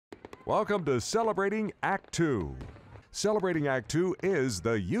Welcome to Celebrating Act Two. Celebrating Act Two is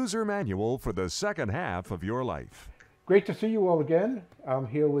the user manual for the second half of your life. Great to see you all again. I'm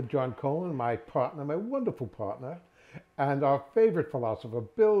here with John Cohen, my partner, my wonderful partner, and our favorite philosopher,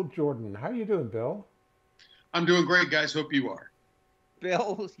 Bill Jordan. How are you doing, Bill? I'm doing great, guys. Hope you are.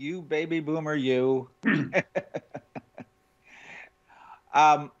 Bill, you baby boomer, you.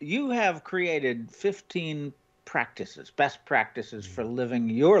 You have created 15 practices, best practices for living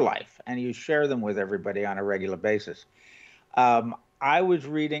your life, and you share them with everybody on a regular basis. I was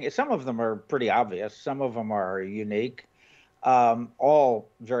reading, some of them are pretty obvious, some of them are unique, all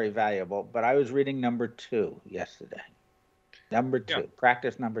very valuable, but I was reading number 2 yesterday. Number 2,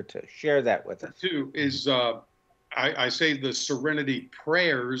 practice number 2. Share that with us. 2 is, I say the Serenity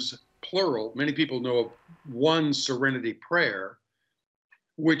Prayers, plural. Many people know of one Serenity Prayer,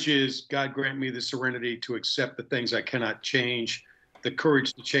 which is, God grant me the serenity to accept the things I cannot change, the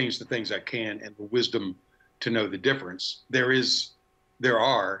courage to change the things I can, and the wisdom to know the difference. There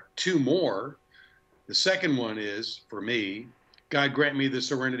are 2 more. The second one is, for me, God grant me the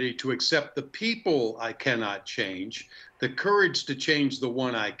serenity to accept the people I cannot change, the courage to change the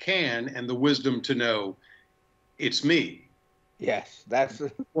one I can, and the wisdom to know it's me. Yes, that's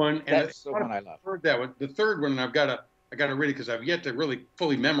the one. That's the one I love. Heard that one. The third one, and I got to read it because I've yet to really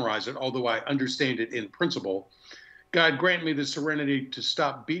fully memorize it, although I understand it in principle. God grant me the serenity to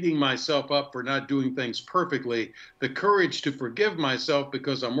stop beating myself up for not doing things perfectly, the courage to forgive myself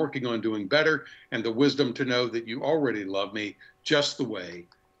because I'm working on doing better, and the wisdom to know that you already love me just the way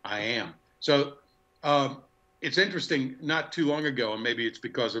I am. So it's interesting, not too long ago, and maybe it's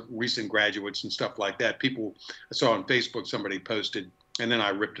because of recent graduates and stuff like that, I saw on Facebook somebody posted, and then I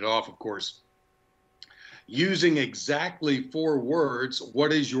ripped it off, of course, using exactly 4 words,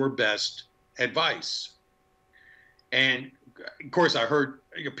 what is your best advice? And of course, I heard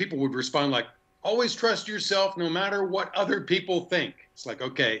people would respond like, always trust yourself no matter what other people think. It's like,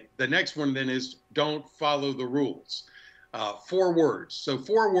 okay, the next one then is don't follow the rules. 4 words. So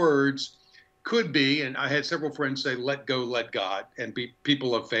 4 words could be, and I had several friends say, let go, let God, and be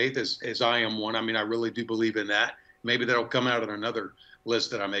people of faith, as I am one. I mean, I really do believe in that. Maybe that'll come out in another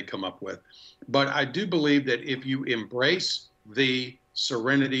list that I may come up with. But I do believe that if you embrace the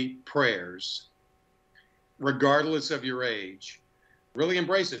Serenity Prayers, regardless of your age, really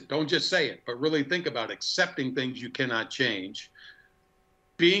embrace it. Don't just say it, but really think about accepting things you cannot change,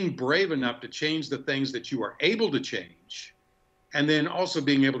 being brave enough to change the things that you are able to change, and then also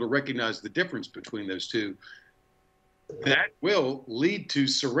being able to recognize the difference between those two. That will lead to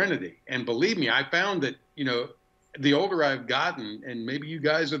serenity. And believe me, I found that, the older I've gotten, and maybe you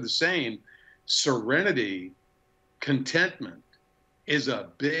guys are the same, serenity, contentment is a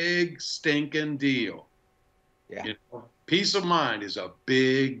big stinking deal. Yeah. Peace of mind is a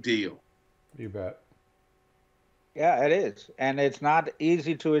big deal. You bet. Yeah, it is. And it's not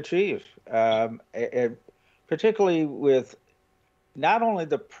easy to achieve, particularly with not only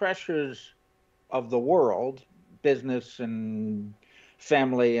the pressures of the world, business and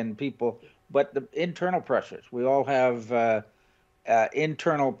family and people, but the internal pressures. We all have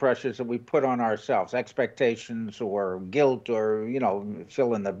internal pressures that we put on ourselves, expectations or guilt or,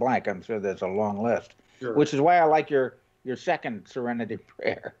 fill in the blank. I'm sure there's a long list. Sure. Which is why I like your second Serenity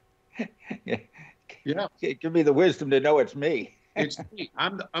Prayer. Yeah. Give me the wisdom to know it's me. It's me.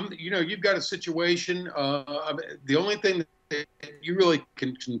 I'm. You've got a situation. The only thing that you really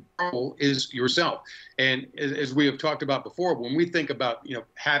can control is yourself. And as we have talked about before, when we think about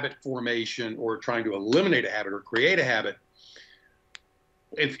habit formation or trying to eliminate a habit or create a habit,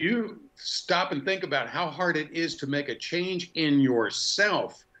 if you stop and think about how hard it is to make a change in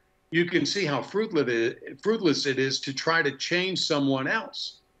yourself, you can see how fruitless it is to try to change someone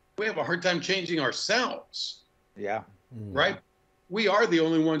else. We have a hard time changing ourselves. Yeah. Right? We are the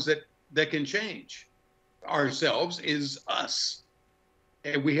only ones that can change. Ourselves is us.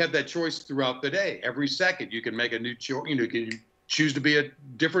 And we have that choice throughout the day. Every second you can make a new choice. You can choose to be a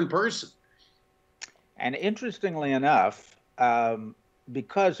different person. And interestingly enough,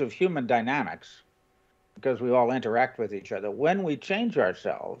 because of human dynamics, because we all interact with each other, when we change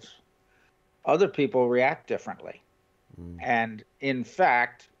ourselves, other people react differently. And in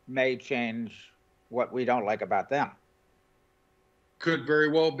fact, may change what we don't like about them. Could very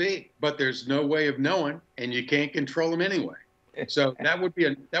well be, but there's no way of knowing, and you can't control them anyway. So that would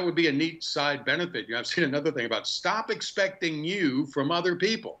be a neat side benefit. I've seen another thing about stop expecting you from other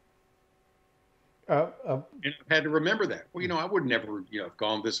people. And I've had to remember that. Well, I would never, have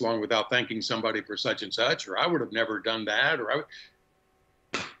gone this long without thanking somebody for such and such, or I would have never done that, or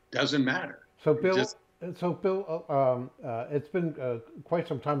doesn't matter. So, Bill, So, Bill, it's been quite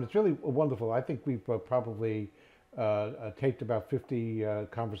some time. It's really wonderful. I think we've probably taped about 50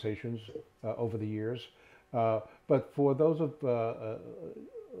 conversations over the years. But for those of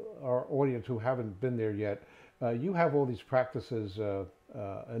our audience who haven't been there yet, you have all these practices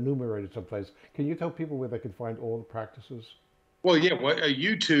enumerated someplace. Can you tell people where they can find all the practices? Well, yeah,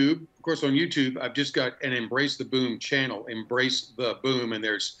 YouTube, of course, on YouTube, I've just got an Embrace the Boom channel, Embrace the Boom, and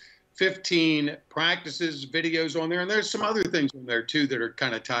there's 15 practices, videos on there, and there's some other things on there too that are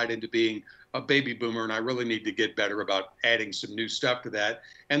kind of tied into being a baby boomer, and I really need to get better about adding some new stuff to that.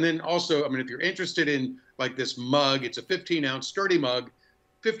 And then also, I mean, if you're interested in like this mug, it's a 15-ounce sturdy mug,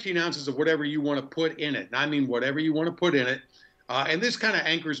 15 ounces of whatever you want to put in it. And I mean whatever you want to put in it. And this kind of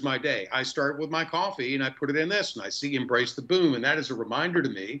anchors my day. I start with my coffee and I put it in this and I see Embrace the Boom. And that is a reminder to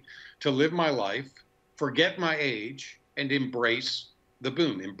me to live my life, forget my age, and embrace the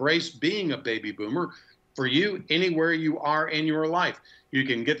boom. Embrace being a baby boomer for you anywhere you are in your life. You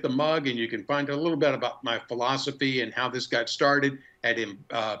can get the mug and you can find a little bit about my philosophy and how this got started at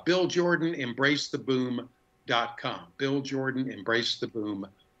BillJordanEmbraceTheBoom.com.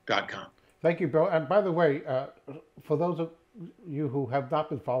 BillJordanEmbraceTheBoom.com. Thank you, Bill. And by the way, for those of you who have not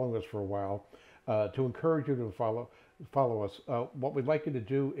been following us for a while, to encourage you to follow us, what we'd like you to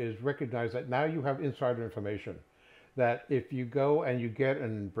do is recognize that now you have insider information. That if you go and you get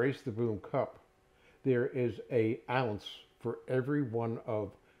an Embrace the Boom cup, there is an ounce for every one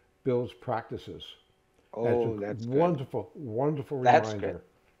of Bill's practices. Oh, that's wonderful, good. Wonderful That's reminder good.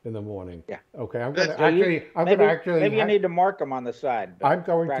 In the morning. Yeah. Okay, maybe you need to mark them on the side. I'm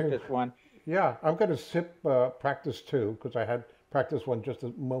going practice one. Yeah, I'm going to sip practice 2 because I had practice 1 just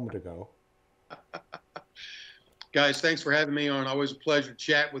a moment ago. Guys, thanks for having me on. Always a pleasure to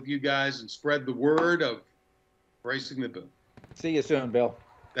chat with you guys and spread the word of Embracing the Boom. See you soon, Bill.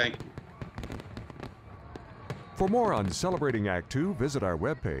 Thank you. For more on Celebrating Act 2, visit our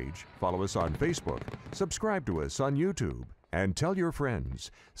webpage, follow us on Facebook, subscribe to us on YouTube, and tell your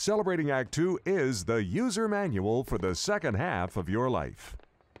friends. Celebrating Act 2 is the user manual for the second half of your life.